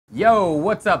Yo,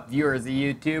 what's up viewers of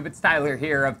YouTube? It's Tyler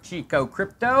here of Chico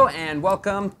Crypto, and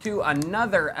welcome to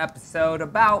another episode,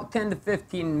 about 10 to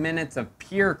 15 minutes of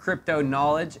pure crypto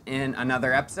knowledge in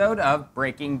another episode of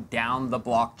Breaking Down the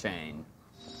Blockchain.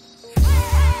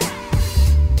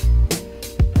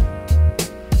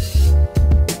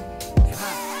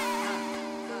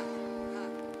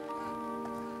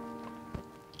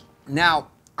 Now,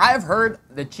 I've heard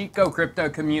the Chico crypto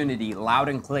community loud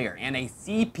and clear, and a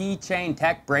CPChain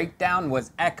tech breakdown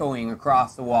was echoing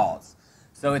across the walls.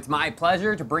 So it's my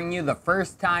pleasure to bring you the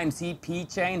first time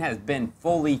CPChain has been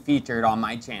fully featured on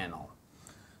my channel.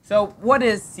 So what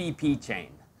is CPChain?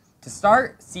 To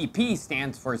start, CP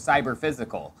stands for Cyber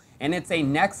Physical, and it's a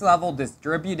next level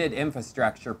distributed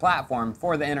infrastructure platform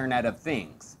for the Internet of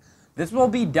Things. This will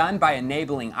be done by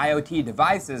enabling IoT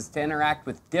devices to interact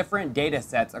with different data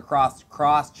sets across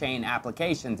cross-chain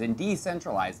applications and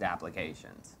decentralized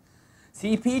applications.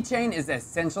 CPChain is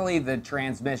essentially the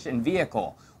transmission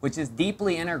vehicle, which is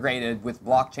deeply integrated with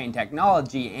blockchain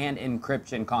technology and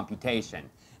encryption computation,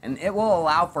 and it will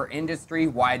allow for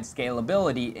industry-wide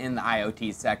scalability in the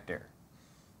IoT sector.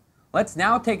 Let's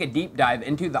now take a deep dive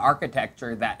into the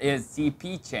architecture that is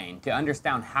CPChain to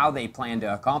understand how they plan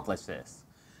to accomplish this.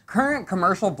 Current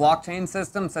commercial blockchain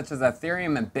systems such as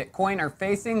Ethereum and Bitcoin are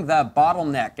facing the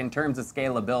bottleneck in terms of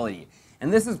scalability,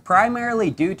 and this is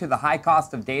primarily due to the high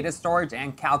cost of data storage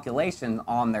and calculation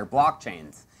on their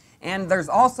blockchains. And there's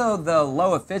also the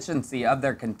low efficiency of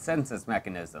their consensus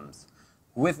mechanisms.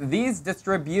 With these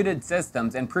distributed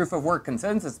systems and proof-of-work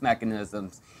consensus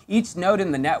mechanisms, each node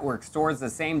in the network stores the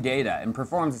same data and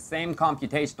performs the same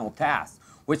computational tasks,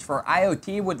 which for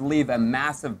IoT would leave a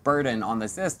massive burden on the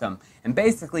system and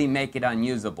basically make it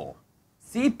unusable.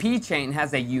 CPChain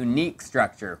has a unique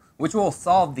structure which will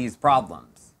solve these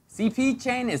problems.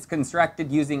 CPChain is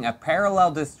constructed using a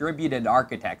parallel distributed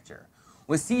architecture.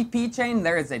 With CPChain,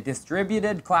 there is a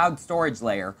distributed cloud storage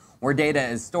layer where data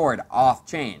is stored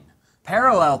off-chain.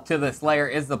 Parallel to this layer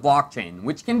is the blockchain,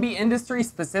 which can be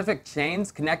industry-specific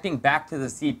chains connecting back to the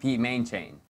CP main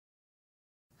chain.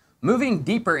 Moving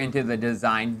deeper into the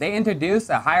design, they introduce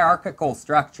a hierarchical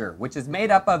structure, which is made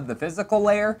up of the physical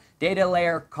layer, data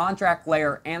layer, contract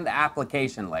layer, and the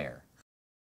application layer.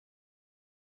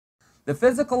 The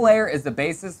physical layer is the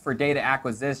basis for data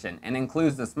acquisition and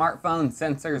includes the smartphones,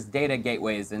 sensors, data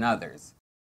gateways, and others.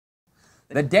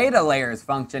 The data layer's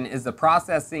function is the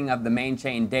processing of the main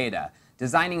chain data,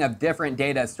 designing of different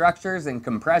data structures and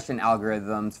compression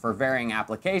algorithms for varying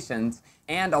applications,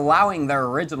 and allowing their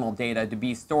original data to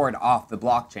be stored off the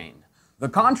blockchain. The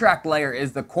contract layer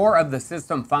is the core of the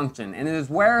system function, and it is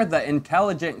where the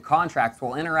intelligent contracts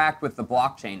will interact with the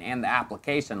blockchain and the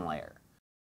application layer.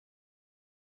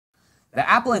 The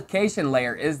application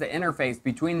layer is the interface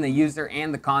between the user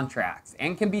and the contracts,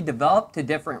 and can be developed to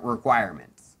different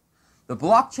requirements. The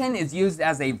blockchain is used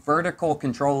as a vertical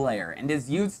control layer and is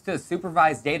used to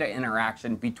supervise data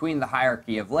interaction between the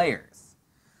hierarchy of layers.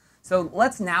 So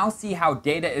let's now see how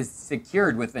data is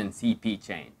secured within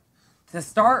CPChain. To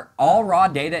start, all raw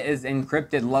data is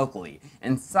encrypted locally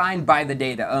and signed by the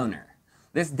data owner.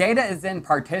 This data is then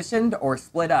partitioned or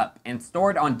split up and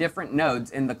stored on different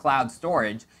nodes in the cloud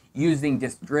storage using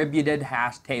distributed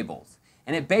hash tables.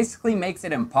 And it basically makes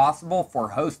it impossible for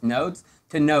host nodes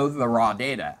to know the raw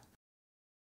data.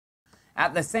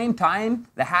 At the same time,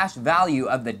 the hash value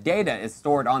of the data is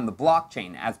stored on the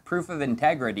blockchain as proof of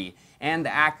integrity and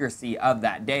the accuracy of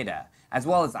that data, as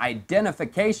well as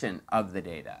identification of the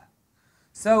data.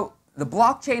 So, the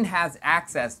blockchain has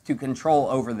access to control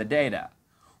over the data.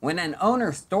 When an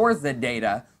owner stores the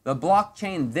data, the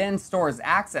blockchain then stores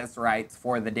access rights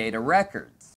for the data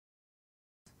records.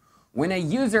 When a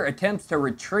user attempts to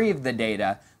retrieve the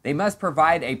data, they must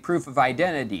provide a proof of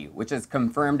identity, which is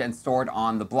confirmed and stored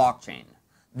on the blockchain.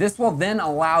 This will then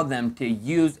allow them to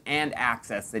use and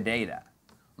access the data.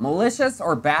 Malicious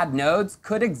or bad nodes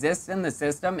could exist in the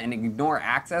system and ignore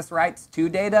access rights to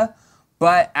data,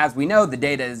 but as we know, the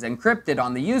data is encrypted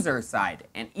on the user side,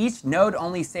 and each node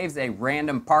only saves a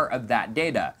random part of that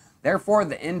data. Therefore,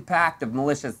 the impact of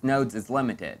malicious nodes is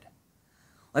limited.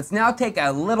 Let's now take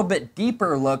a little bit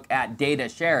deeper look at data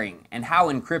sharing and how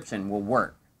encryption will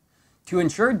work. To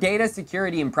ensure data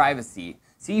security and privacy,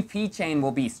 CPChain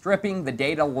will be stripping the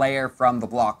data layer from the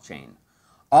blockchain.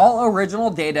 All original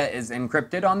data is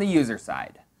encrypted on the user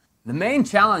side. The main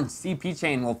challenge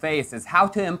CPChain will face is how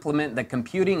to implement the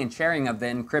computing and sharing of the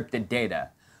encrypted data.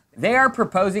 They are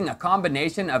proposing a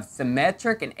combination of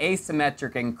symmetric and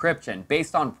asymmetric encryption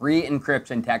based on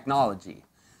re-encryption technology.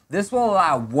 This will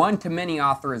allow one-to-many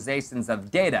authorizations of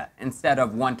data instead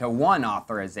of one-to-one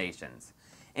authorizations.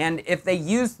 And if they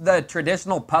used the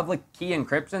traditional public key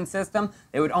encryption system,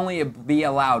 they would only be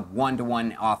allowed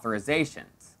one-to-one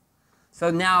authorizations. So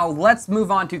now let's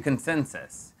move on to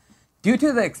consensus. Due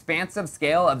to the expansive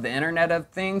scale of the Internet of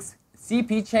Things,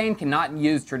 CPChain cannot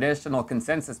use traditional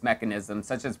consensus mechanisms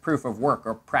such as proof of work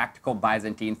or practical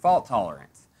Byzantine fault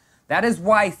tolerance. That is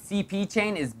why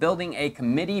CPChain is building a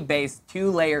committee-based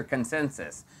two-layer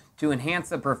consensus to enhance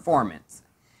the performance.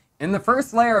 In the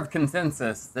first layer of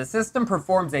consensus, the system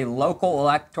performs a local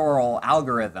electoral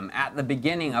algorithm at the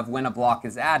beginning of when a block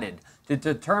is added to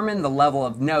determine the level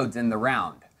of nodes in the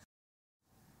round.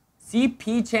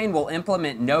 CPChain will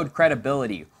implement node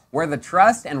credibility, where the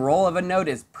trust and role of a node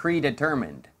is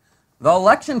predetermined. The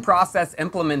election process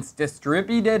implements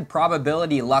distributed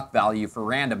probability luck value for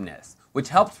randomness, which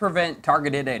helps prevent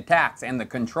targeted attacks and the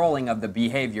controlling of the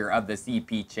behavior of the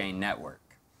CPChain network.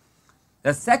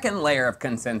 The second layer of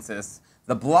consensus,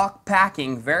 the block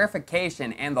packing,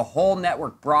 verification, and the whole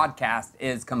network broadcast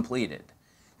is completed.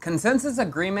 Consensus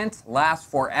agreements last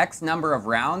for X number of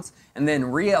rounds, and then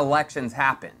re-elections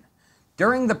happen.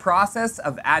 During the process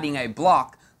of adding a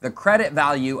block, the credit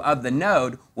value of the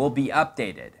node will be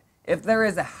updated. If there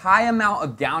is a high amount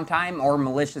of downtime or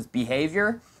malicious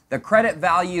behavior, the credit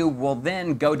value will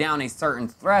then go down a certain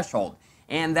threshold,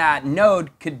 and that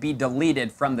node could be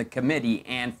deleted from the committee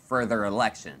and further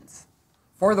elections.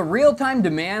 For the real-time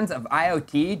demands of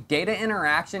IoT, data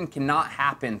interaction cannot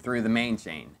happen through the main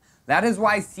chain. That is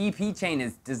why CPChain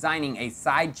is designing a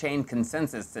sidechain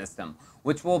consensus system,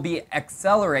 which will be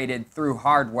accelerated through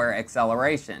hardware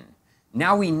acceleration.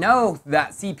 Now we know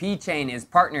that CPChain is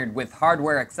partnered with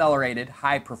hardware-accelerated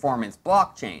high-performance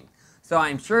blockchain, so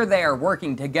I'm sure they are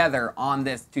working together on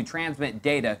this to transmit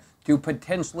data to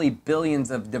potentially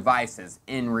billions of devices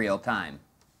in real time.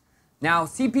 Now,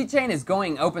 CPChain is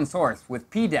going open source with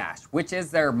PDash, which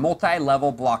is their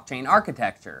multi-level blockchain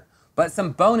architecture, but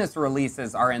some bonus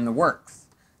releases are in the works.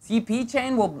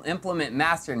 CPChain will implement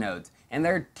masternodes, and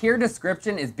their tier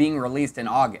description is being released in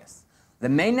August. The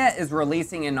mainnet is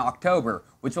releasing in October,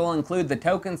 which will include the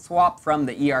token swap from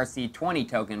the ERC20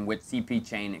 token, which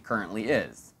CPChain currently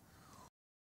is.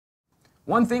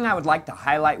 One thing I would like to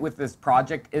highlight with this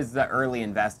project is the early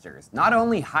investors. Not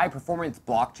only high-performance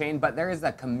blockchain, but there is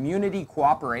a community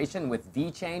cooperation with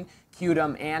VeChain,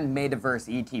 Qtum, and Metaverse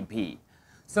ETP.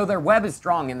 So their web is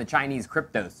strong in the Chinese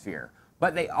crypto sphere,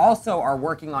 but they also are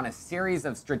working on a series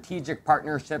of strategic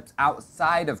partnerships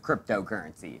outside of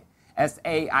cryptocurrency.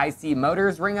 SAIC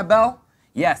Motors ring a bell?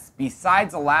 Yes,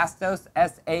 besides Elastos,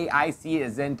 SAIC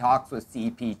is in talks with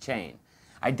CPChain.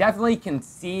 I definitely can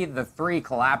see the three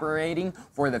collaborating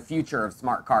for the future of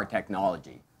smart car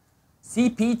technology.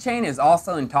 CPChain is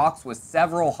also in talks with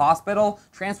several hospital,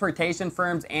 transportation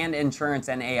firms, and insurance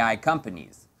and AI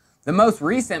companies. The most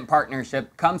recent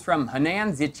partnership comes from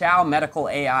Henan Zichao Medical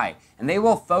AI, and they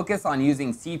will focus on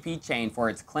using CPChain for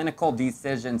its clinical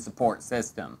decision support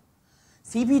system.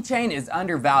 CPChain is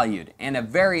undervalued and a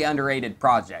very underrated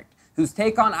project, whose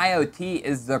take on IoT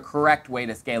is the correct way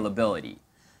to scalability.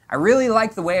 I really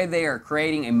like the way they are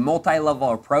creating a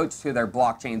multi-level approach to their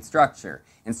blockchain structure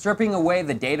and stripping away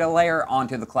the data layer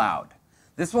onto the cloud.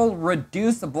 This will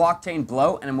reduce the blockchain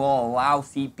bloat and will allow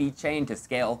CPChain to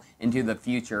scale into the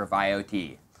future of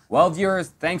IoT. Well, viewers,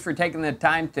 thanks for taking the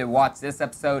time to watch this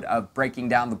episode of Breaking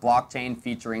Down the Blockchain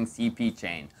featuring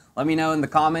CPChain. Let me know in the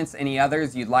comments any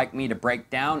others you'd like me to break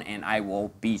down, and I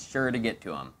will be sure to get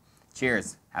to them.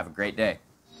 Cheers. Have a great day.